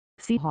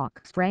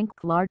Seahawks Frank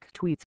Clark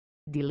tweets,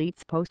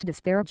 deletes post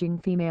disparaging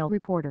female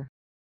reporter.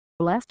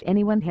 Lest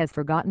anyone has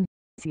forgotten,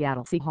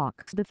 Seattle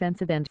Seahawks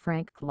defensive end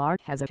Frank Clark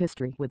has a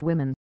history with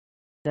women.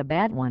 A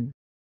bad one.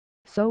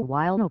 So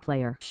while no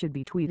player should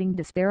be tweeting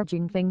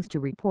disparaging things to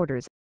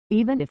reporters,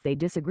 even if they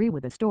disagree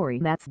with a story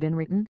that's been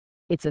written,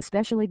 it's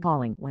especially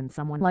galling when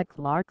someone like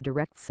Clark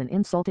directs an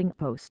insulting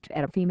post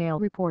at a female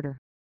reporter,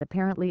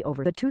 apparently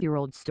over the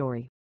 2-year-old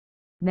story.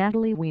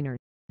 Natalie Weiner,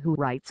 who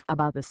writes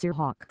about the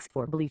Seahawks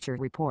for Bleacher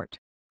Report,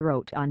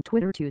 wrote on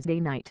Twitter Tuesday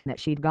night that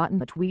she'd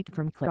gotten a tweet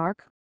from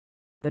Clark.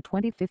 The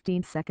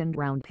 2015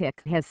 second-round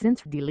pick has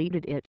since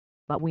deleted it,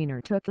 but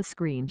Weiner took a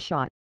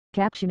screenshot,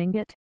 captioning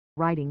it,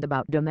 "Writing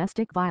about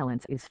domestic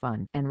violence is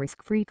fun and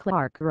risk-free."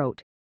 Clark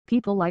wrote,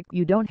 "People like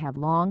you don't have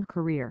long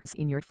careers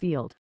in your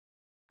field.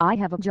 I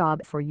have a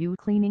job for you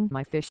cleaning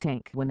my fish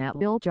tank when that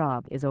little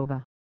job is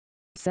over."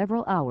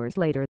 Several hours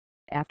later,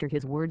 after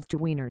his words to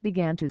Weiner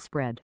began to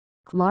spread,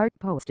 Clark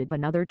posted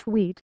another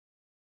tweet.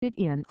 It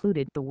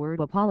included the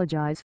word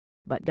apologize,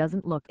 but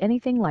doesn't look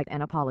anything like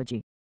an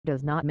apology,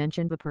 does not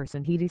mention the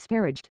person he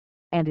disparaged,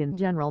 and in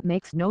general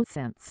makes no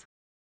sense.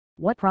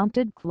 What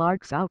prompted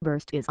Clark's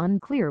outburst is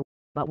unclear,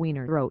 but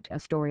Weiner wrote a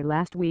story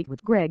last week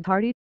with Greg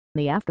Hardy,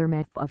 the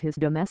aftermath of his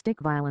domestic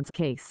violence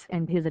case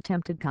and his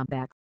attempted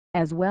comeback,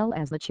 as well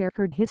as the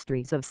checkered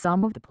histories of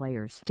some of the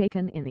players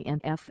taken in the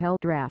NFL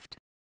draft.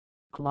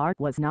 Clark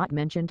was not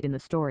mentioned in the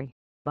story,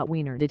 but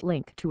Weiner did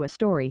link to a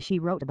story she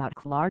wrote about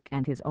Clark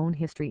and his own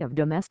history of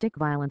domestic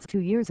violence 2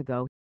 years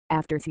ago,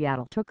 after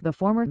Seattle took the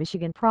former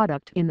Michigan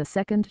product in the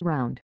second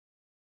round.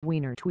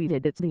 Weiner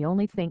tweeted it's the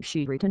only thing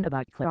she'd written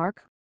about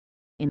Clark.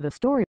 In the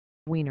story,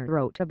 Weiner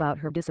wrote about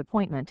her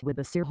disappointment with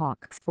the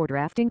Seahawks for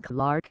drafting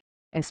Clark,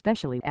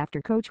 especially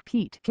after coach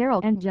Pete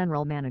Carroll and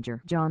general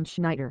manager John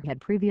Schneider had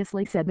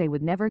previously said they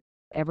would never,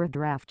 ever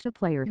draft a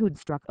player who'd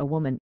struck a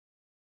woman.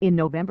 In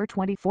November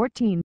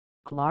 2014,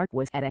 Clark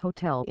was at a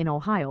hotel in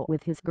Ohio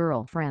with his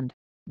girlfriend,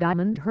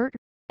 Diamond Hurt,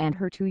 and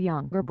her 2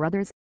 younger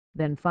brothers,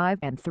 then 5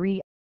 and 3,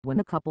 when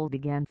the couple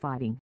began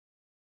fighting.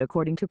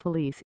 According to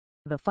police,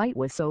 the fight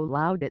was so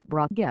loud it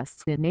brought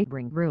guests in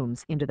neighboring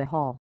rooms into the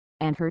hall,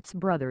 and Hurt's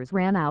brothers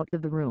ran out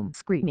of the room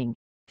screaming,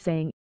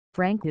 saying,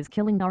 "Frank is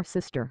killing our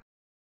sister."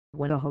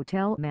 When a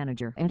hotel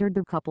manager entered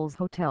the couple's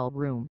hotel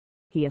room,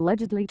 he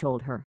allegedly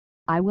told her,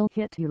 "I will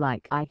hit you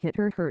like I hit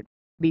her," Hurt,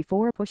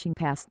 before pushing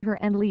past her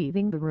and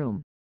leaving the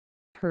room.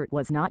 Hurt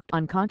was knocked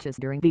unconscious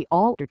during the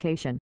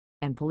altercation,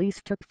 and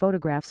police took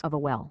photographs of a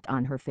welt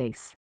on her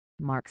face,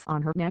 marks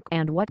on her neck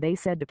and what they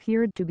said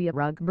appeared to be a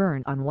rug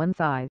burn on one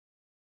thigh.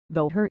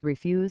 Though Hurt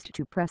refused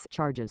to press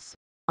charges,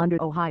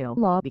 under Ohio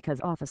law because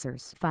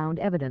officers found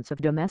evidence of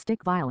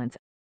domestic violence,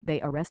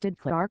 they arrested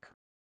Clark.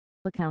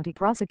 The county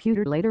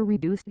prosecutor later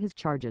reduced his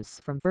charges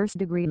from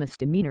first-degree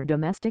misdemeanor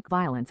domestic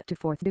violence to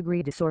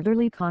fourth-degree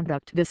disorderly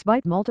conduct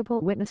despite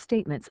multiple witness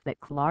statements that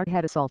Clark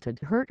had assaulted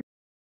Hurt.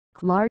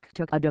 Clark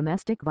took a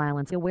domestic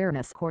violence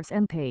awareness course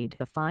and paid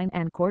the fine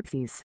and court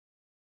fees.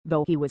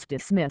 Though he was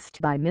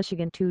dismissed by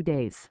Michigan 2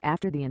 days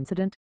after the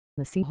incident,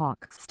 the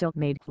Seahawks still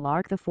made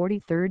Clark the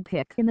 43rd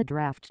pick in the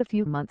draft a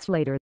few months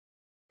later.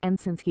 And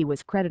since he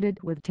was credited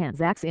with 10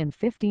 sacks in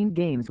 15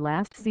 games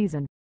last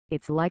season,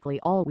 it's likely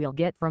all we'll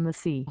get from the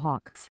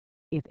Seahawks,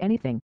 if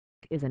anything,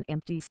 is an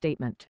empty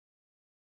statement.